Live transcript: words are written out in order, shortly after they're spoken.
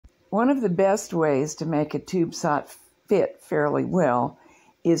One of the best ways to make a tube sock fit fairly well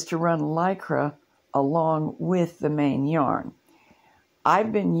is to run Lycra along with the main yarn.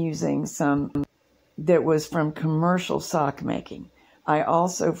 I've been using some that was from commercial sock making. I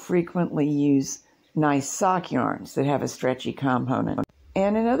also frequently use nice sock yarns that have a stretchy component.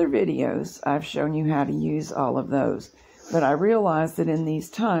 And in other videos, I've shown you how to use all of those. But I realize that in these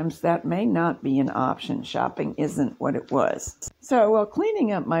times, that may not be an option. Shopping isn't what it was. So while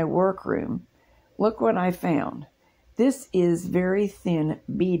cleaning up my workroom, look what I found. This is very thin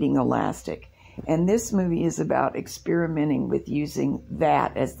beading elastic. And this movie is about experimenting with using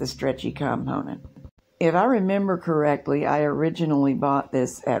that as the stretchy component. If I remember correctly, I originally bought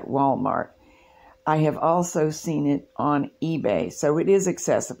this at Walmart. I have also seen it on eBay, so it is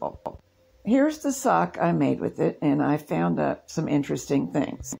accessible. Here's the sock I made with it, and I found out some interesting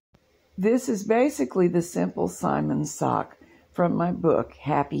things. This is basically the Simplr Simon sock from my book,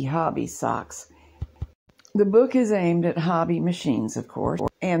 Happy Hobby Socks. The book is aimed at hobby machines, of course,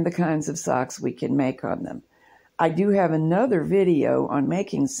 and the kinds of socks we can make on them. I do have another video on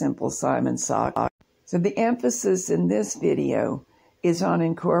making Simplr Simon socks, so the emphasis in this video is on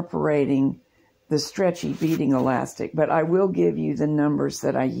incorporating the stretchy beading elastic, but I will give you the numbers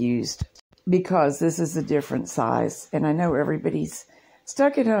that I used because this is a different size, and I know everybody's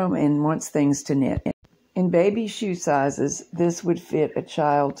stuck at home and wants things to knit. In baby shoe sizes, this would fit a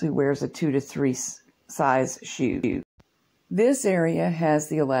child who wears a 2 to 3 size shoe. This area has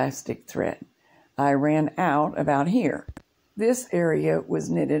the elastic thread. I ran out about here. This area was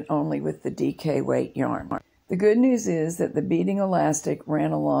knitted only with the DK weight yarn. The good news is that the beading elastic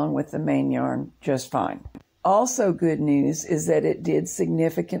ran along with the main yarn just fine. Also good news is that it did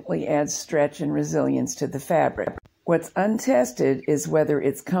significantly add stretch and resilience to the fabric. What's untested is whether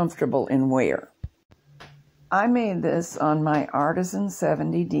it's comfortable in wear. I made this on my Artisan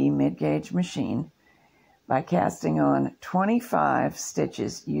 70D mid-gauge machine by casting on 25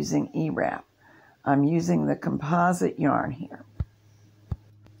 stitches using E-wrap. I'm using the composite yarn here.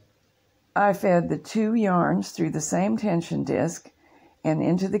 I fed the 2 yarns through the same tension disc and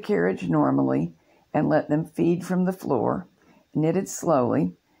into the carriage normally and let them feed from the floor, knitted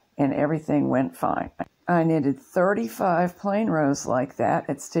slowly, and everything went fine. I knitted 35 plain rows like that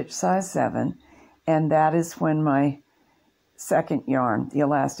at stitch size 7, and that is when my second yarn, the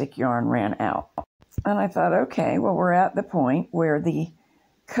elastic yarn, ran out. And I thought, okay, well, we're at the point where the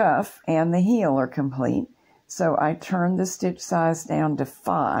cuff and the heel are complete. So I turned the stitch size down to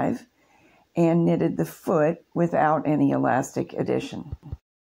 5 and knitted the foot without any elastic addition.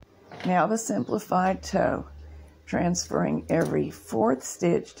 Now the simplified toe, transferring every 4th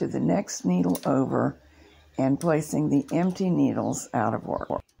stitch to the next needle over and placing the empty needles out of work.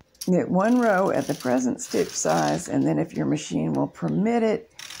 Knit 1 row at the present stitch size, and then if your machine will permit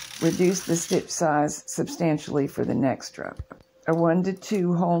it, reduce the stitch size substantially for the next row. A 1 to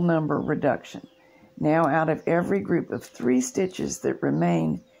 2 whole number reduction. Now out of every group of 3 stitches that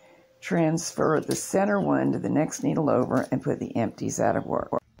remain, transfer the center one to the next needle over and put the empties out of work.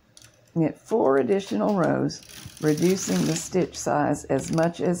 Knit 4 additional rows, reducing the stitch size as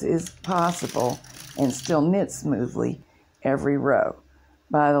much as is possible and still knit smoothly every row.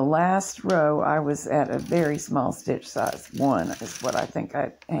 By the last row, I was at a very small stitch size. 1 is what I think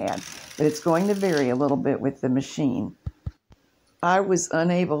I had, but it's going to vary a little bit with the machine. I was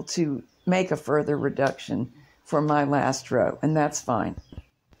unable to make a further reduction for my last row, and that's fine.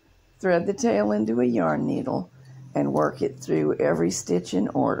 Thread the tail into a yarn needle and work it through every stitch in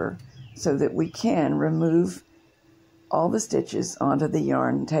order so that we can remove all the stitches onto the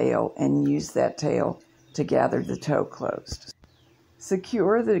yarn tail and use that tail to gather the toe closed.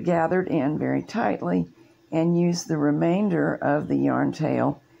 Secure the gathered end very tightly and use the remainder of the yarn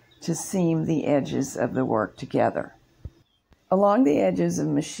tail to seam the edges of the work together. Along the edges of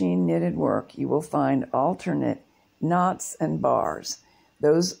machine knitted work, you will find alternate knots and bars.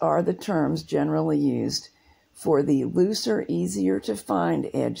 Those are the terms generally used for the looser, easier to find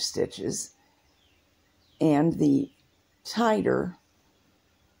edge stitches and the tighter,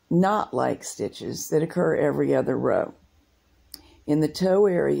 knot-like stitches that occur every other row. In the toe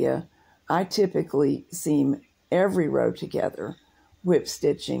area, I typically seam every row together, whip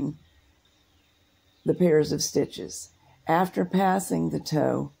stitching the pairs of stitches. After passing the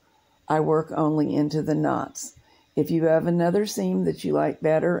toe, I work only into the knots. If you have another seam that you like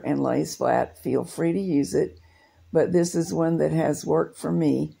better and lays flat, feel free to use it, but this is one that has worked for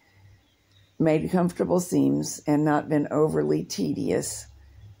me, made comfortable seams, and not been overly tedious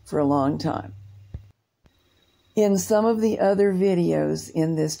for a long time. In some of the other videos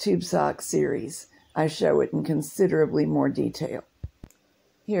in this tube sock series, I show it in considerably more detail.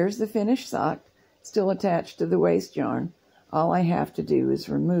 Here's the finished sock, still attached to the waste yarn. All I have to do is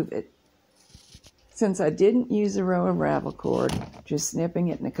remove it. Since I didn't use a row of ravel cord, just snipping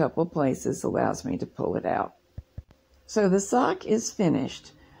it in a couple of places allows me to pull it out. So the sock is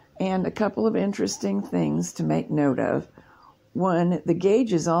finished, and a couple of interesting things to make note of. One, the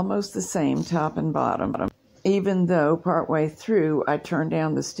gauge is almost the same top and bottom, even though partway through I turned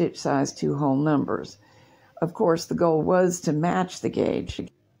down the stitch size 2 whole numbers. Of course, the goal was to match the gauge.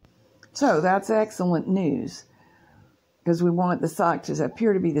 So that's excellent news, because we want the sock to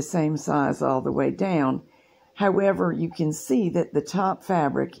appear to be the same size all the way down. However, you can see that the top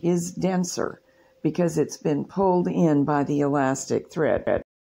fabric is denser because it's been pulled in by the elastic thread.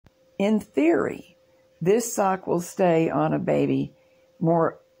 In theory, this sock will stay on a baby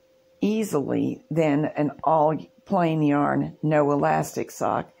more easily than an all plain yarn, no elastic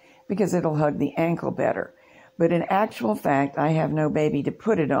sock, because it'll hug the ankle better. But in actual fact, I have no baby to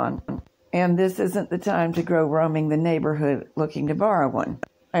put it on, and this isn't the time to go roaming the neighborhood looking to borrow one.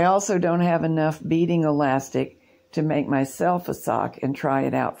 I also don't have enough beading elastic to make myself a sock and try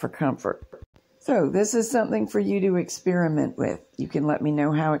it out for comfort. So this is something for you to experiment with. You can let me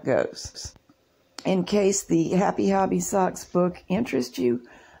know how it goes. In case the Happy Hobby Socks book interests you,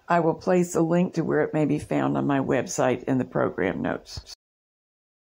 I will place a link to where it may be found on my website in the program notes.